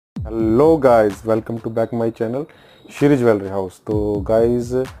Hello guys, welcome to back my channel Shri jewellery house. तो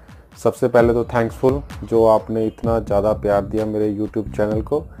guys, सबसे पहले तो थैंक्सफुल जो आपने इतना ज़्यादा प्यार दिया मेरे यूट्यूब चैनल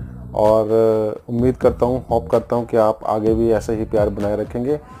को, और उम्मीद करता हूँ, होप करता हूँ कि आप आगे भी ऐसे ही प्यार बनाए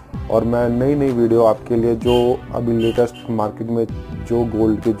रखेंगे। और मैं नई नई वीडियो आपके लिए, जो अभी लेटेस्ट मार्केट में जो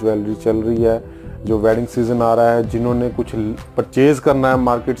गोल्ड की ज्वेलरी चल रही है, जो वेडिंग सीज़न आ रहा है, जिन्होंने कुछ परचेज़ करना है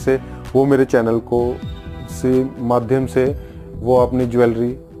मार्केट से, वो मेरे चैनल को से माध्यम से वो अपनी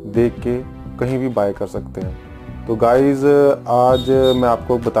ज्वेलरी देख के कहीं भी बाय कर सकते हैं। तो गाइज़, आज मैं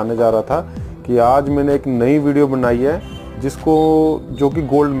आपको बताने जा रहा था कि आज मैंने एक नई वीडियो बनाई है जो कि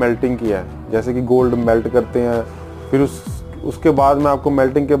गोल्ड मेल्टिंग की है। जैसे कि गोल्ड मेल्ट करते हैं, फिर उसके बाद मैं आपको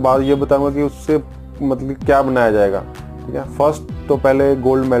मेल्टिंग के बाद ये बताऊंगा कि उससे मतलब क्या बनाया जाएगा। ठीक है, फर्स्ट तो पहले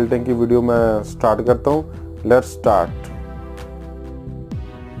गोल्ड मेल्टिंग की वीडियो मैं स्टार्ट करता हूँ। Let's start.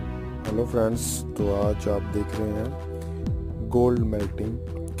 हेलो फ्रेंड्स, तो आज आप देख रहे हैं गोल्ड मेल्टिंग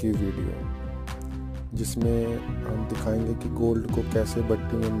की वीडियो, जिसमें हम दिखाएंगे कि गोल्ड को कैसे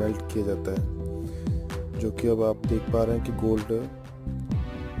भट्टी में मेल्ट किया जाता है। जो कि अब आप देख पा रहे हैं कि गोल्ड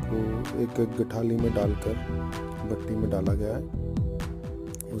को एक गठाली में डालकर भट्टी में डाला गया है।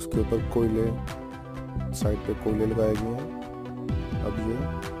 उसके ऊपर कोयले, साइड पे कोयले लगाए गए हैं। अब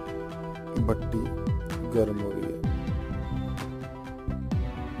ये भट्टी गर्म हो रही है।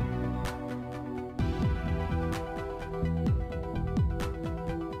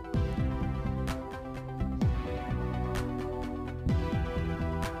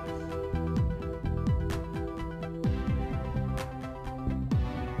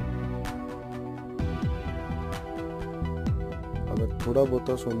 अगर थोड़ा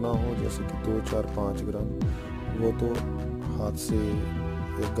बहुत सोना हो, जैसे कि 2, 4, 5 ग्राम, वो तो हाथ से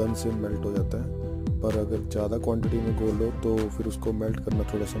या गन से मेल्ट हो जाता है। पर अगर ज़्यादा क्वांटिटी में गोल्ड हो तो फिर उसको मेल्ट करना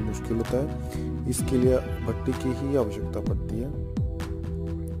थोड़ा सा मुश्किल होता है। इसके लिए भट्टी की ही आवश्यकता पड़ती है,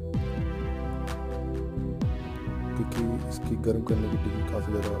 क्योंकि इसकी गर्म करने की डिग्री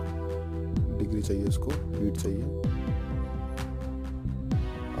काफ़ी ज़्यादा डिग्री चाहिए, इसको हीट चाहिए।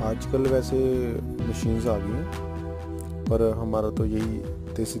 आजकल वैसे मशीन्स आ गई हैं, पर हमारा तो यही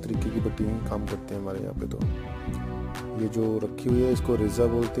देसी तरीके की भट्टी में काम करते हैं हमारे यहाँ पे। तो ये जो रखी हुई है, इसको रेज़ा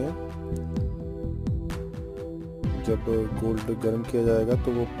बोलते हैं। जब गोल्ड गर्म किया जाएगा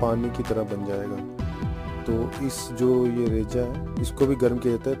तो वो पानी की तरह बन जाएगा। तो इस जो ये रेज़ा है, इसको भी गर्म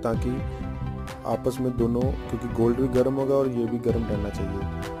किया जाता है, ताकि आपस में दोनों, क्योंकि गोल्ड भी गर्म होगा और ये भी गर्म रहना चाहिए।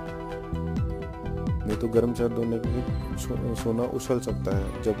 नहीं तो गर्म सर्द होने की सोना उछल सकता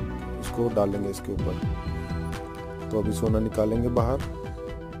है जब इसको डालेंगे इसके ऊपर। तो अभी सोना निकालेंगे बाहर।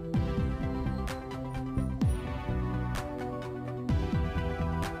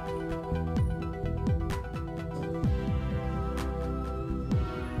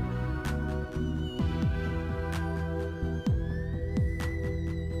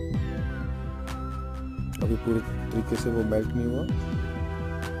 अभी पूरी तरीके से वो मेल्ट नहीं हुआ।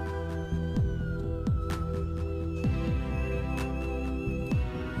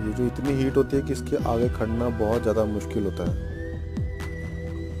 ये जो इतनी हीट होती है कि इसके आगे खड़ना बहुत ज़्यादा मुश्किल होता है।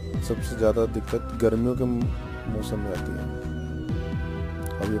 सबसे ज़्यादा दिक्कत गर्मियों के मौसम में आती है।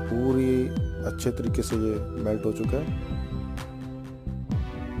 अब ये पूरी अच्छे तरीके से ये मेल्ट हो चुका है।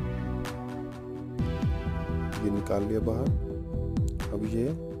 ये निकाल लिया बाहर। अब ये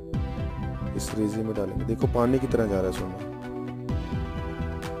इस रेज़े में डालेंगे। देखो, पानी की तरह जा रहा है सोना।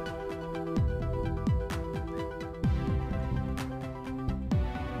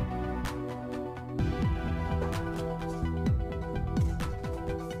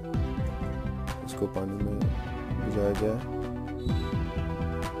 इसको पानी में भिजाया गया है।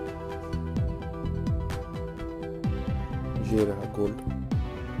 ये रहा गोल्ड।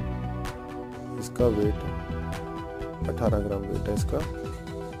 इसका वेट 18 ग्राम वेट है इसका,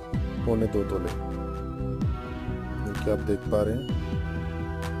 1.25 तोले, जो कि आप देख पा रहे हैं।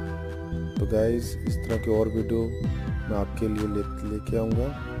 तो गाइस, इस तरह के और वीडियो मैं आपके लिए लेके आऊँगा।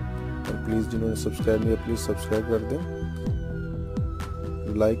 और प्लीज़, जिन्होंने सब्सक्राइब नहीं किया, प्लीज़ सब्सक्राइब कर दें।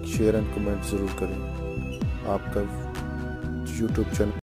 लाइक, शेयर एंड कमेंट ज़रूर करें। आपका यूट्यूब चैनल